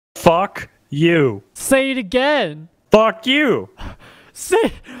Fuck you. Say it again. Fuck you. Say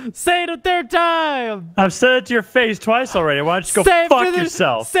it a third time. I've said it to your face twice already. Why don't you go fuck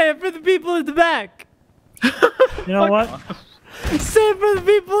yourself? Say it for the people in the back. You know what? Say it for the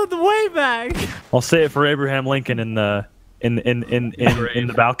people in the way back. I'll say it for Abraham Lincoln in the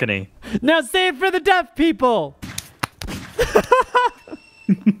balcony. Now say it for the deaf people.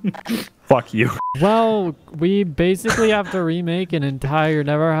 Fuck you. Well, we basically have to remake an entire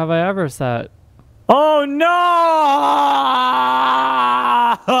Never Have I Ever set. Oh no!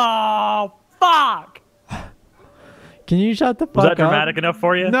 Oh, fuck! Can you shut the fuck up? Was that dramatic enough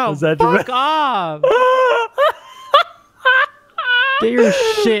for you? No, Was that fuck off! Get your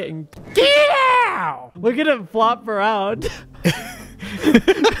shit and get out! Look at him flop around.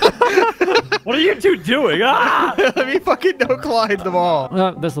 What are you two doing? Ah! Let me fucking no collide them all.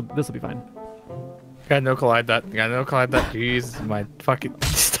 This'll be fine. Gotta no collide that. Gotta no collide that. Jeez, my fucking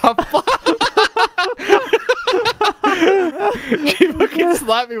stop. You fucking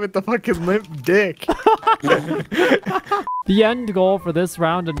slap me with the fucking limp dick. The end goal for this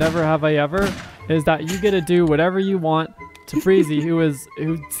round of Never Have I Ever is that you get to do whatever you want to Freezy, who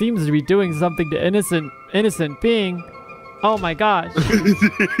seems to be doing something to innocent being. Oh my gosh.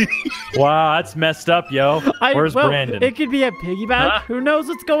 Wow, that's messed up, yo. Where's Brandon? It could be a piggyback. Huh? Who knows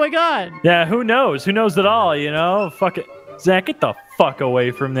what's going on? Yeah, who knows? Who knows it all, you know? Fuck it. Zach, get the fuck away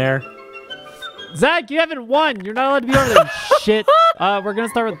from there. Zach, you haven't won. You're not allowed to be over there. Shit. We're gonna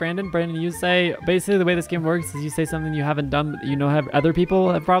start with Brandon. Brandon, you say basically the way this game works is you say something you haven't done, but you know have other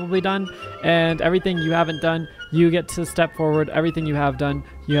people have probably done, and everything you haven't done, you get to step forward. Everything you have done,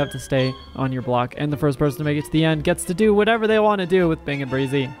 you have to stay on your block, and the first person to make it to the end gets to do whatever they want to do with Bing and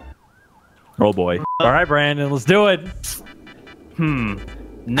Breezy. Oh boy. All right, Brandon, let's do it.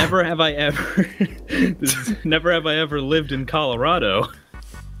 Never have I ever. Never have I ever lived in Colorado.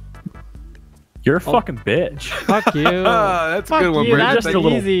 You're a fucking bitch. Fuck you. That's a good one, You're Brandon. just a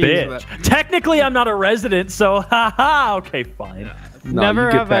little bitch. Technically, I'm not a resident, so haha. Okay, fine. No, Never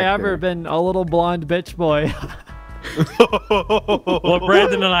have I ever been a little blonde bitch boy. Well,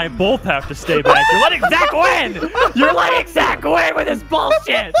 Brandon and I both have to stay back. You're letting Zach win! You're letting Zach win with his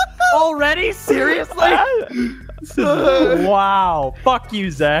bullshit! Already? Seriously? Wow. Fuck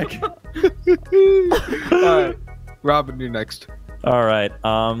you, Zach. Alright, Robin, you're next. All right.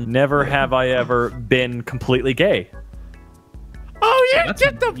 Never have I ever been completely gay. Oh, you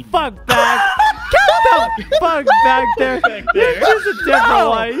get the fuck back! Get the fuck back there! You're just a different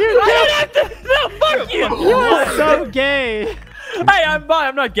one. No, fuck you! You are so gay. Hey, I'm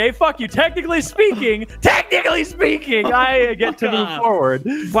not gay. Fuck you. Technically speaking, I get to move forward.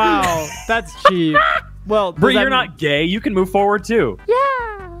 Wow, that's cheap. Well, Bree, you're not gay. You can move forward too.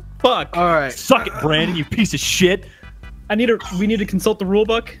 Yeah. Fuck. All right. Suck it, Brandon. You piece of shit. We need to consult the rule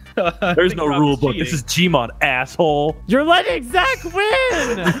book. There's no rule book. This is Gmod, asshole. You're letting Zach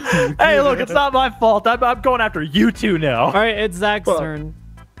win. Hey, look, it's not my fault. I'm going after you two now. All right, it's Zach's turn.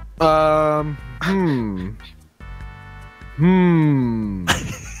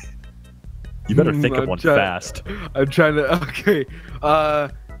 You better think of one fast. I'm trying to. Okay.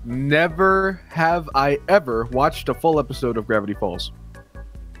 Never have I ever watched a full episode of Gravity Falls.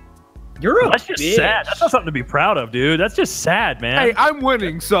 That's just sad. That's not something to be proud of, dude. That's just sad, man. Hey, I'm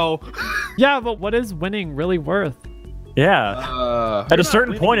winning, so. Yeah, but what is winning really worth? Yeah. At a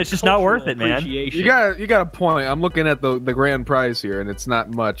certain point, it's just not worth it, man. You got a point. I'm looking at the grand prize here, and it's not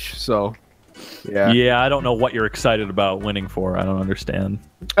much. So. Yeah. Yeah, I don't know what you're excited about winning for. I don't understand.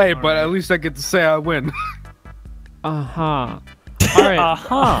 Hey, but at least I get to say I win. Uh-huh. All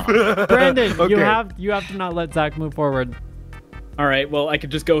right. Brandon, Okay. you have to not let Zach move forward. All right, well, I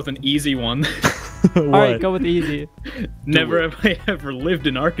could just go with an easy one. All right, go with easy. Never have I ever lived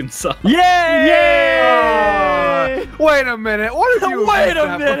in Arkansas. Yay! Yay! Wait a minute. What have you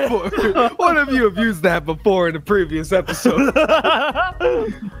What have you abused that before in the previous episode? Oh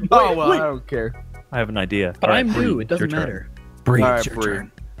well, I don't care. I have an idea. But I'm Bree, new. It doesn't your turn. matter. Bree, All it's right, your Bree.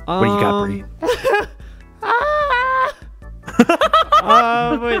 turn. What do you got, Bree?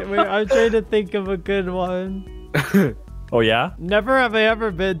 Wait, I'm trying to think of a good one. Oh, yeah? Never have I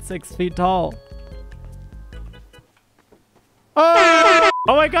ever been 6 feet tall. Oh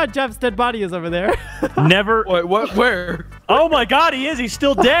my god, Jeff's dead body is over there. Never. Wait, what? Where? Oh my god, he is. He's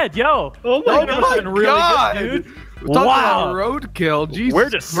still dead, yo. Oh my That god. been really God. good, dude. Wow. Roadkill. Jesus We're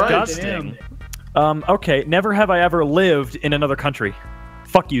disgusting. Christ. Okay, never have I ever lived in another country.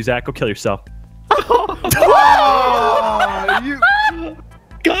 Fuck you, Zach. Go kill yourself. Oh, you...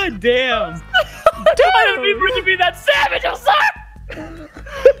 God damn. I didn't mean for it to be that savage. I'm sorry.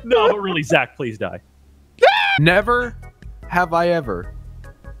 No, but really, Zach, please die. Never have I ever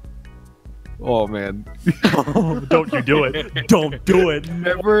Oh man. Don't you do it. Don't do it.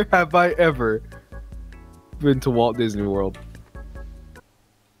 Never have I ever been to Walt Disney World.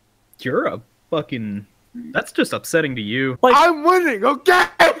 You're a fucking... That's just upsetting to you. Like, I'm winning, okay?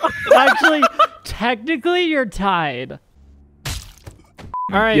 Actually, technically, you're tied.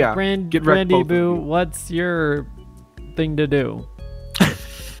 All right, Yeah, Brandy get wrecked, both of Boo, you. what's your thing to do?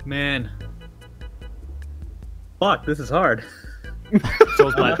 Man. Fuck, this is hard.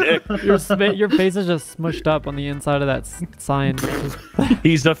 so's my dick. Your face is just smushed up on the inside of that sign.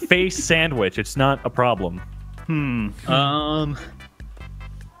 He's a face sandwich. It's not a problem.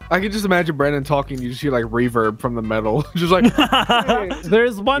 I can just imagine Brandon talking. You just hear like reverb from the metal. Just like.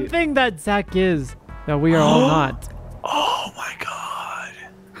 There's one thing that Zach is that we are all not. Oh my god.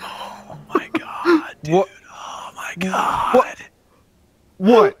 Oh my god, dude. What? Oh my god.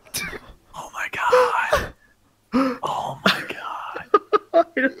 What? Oh my god. Oh my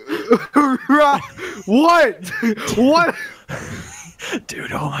god. What? What?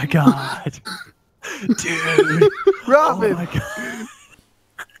 Dude, oh my god. Dude. Robin. Oh my god.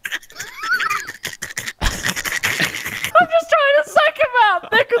 I'm just trying to psych him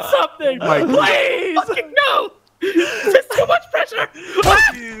out. Think of something, please. Fucking no! There's too much pressure!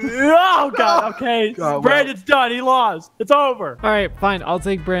 Oh god, okay. God, Brandon's done. He lost. It's over. All right, fine. I'll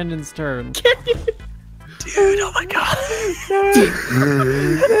take Brandon's turn. Dude, oh my god.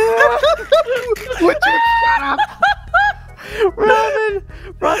 Would you shut up? Robin,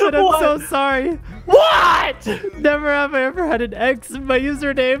 I'm What? so sorry. What? Never have I ever had an X in my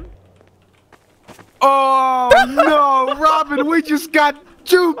username. Oh no, Robin, we just got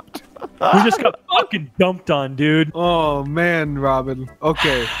duped. We just got fucking dumped on, dude. Oh man, Robin.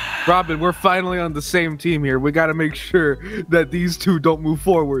 Okay, Robin, we're finally on the same team here. We got to make sure that these two don't move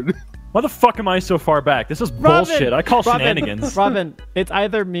forward. Why the fuck am I so far back? This is bullshit. I call shenanigans. Robin, it's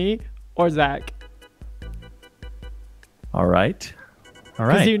either me or Zach. All right. All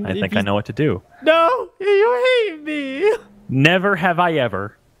right. I think I know what to do. No, you hate me. Never have I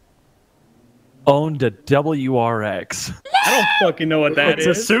ever owned a WRX. I don't fucking know what that It's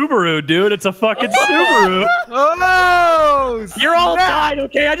is. a Subaru, dude. It's a fucking Subaru. Oh, You're all snap. died,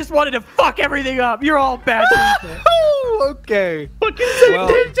 okay? I just wanted to fuck everything up. You're all bad people. Okay. Fucking Well,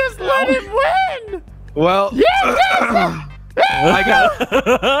 Dude, just let him win. well, Yeah,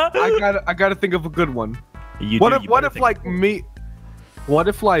 I gotta think of a good one. You What do, if you what better if think like of- me? What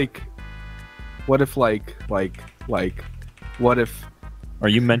if like? What if What if? Are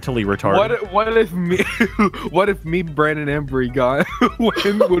you mentally retarded? What if me? What if me, Brandon, and Bree got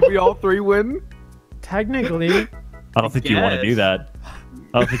win? Would we all three win? technically. I don't think you want to do Yes. that.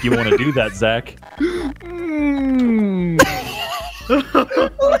 I don't think you want to do that, Zach. Mm.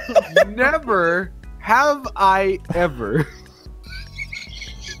 Never have I ever.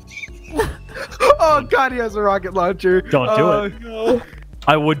 Oh God, he has a rocket launcher. Don't do it. No.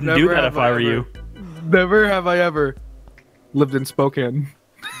 I wouldn't do Never that have if I were ever. you. Never have I ever lived in Spokane.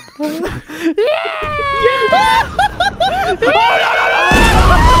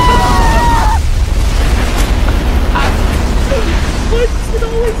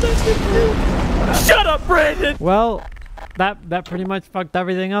 Shut up, Brandon! Well, that pretty much fucked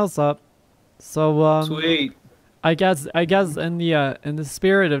everything else up. So Sweet. I guess in the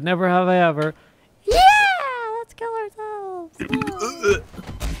spirit of never have I ever. Yeah, let's kill ourselves.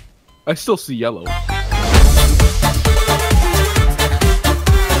 I still see yellow.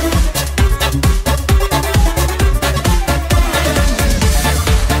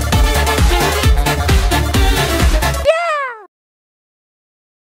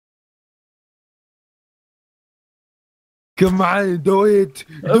 Come on, do it.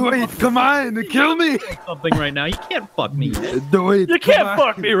 Do it. Come on, kill me. Something right now. You can't fuck me. Do it. You come can't on.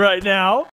 fuck me right now.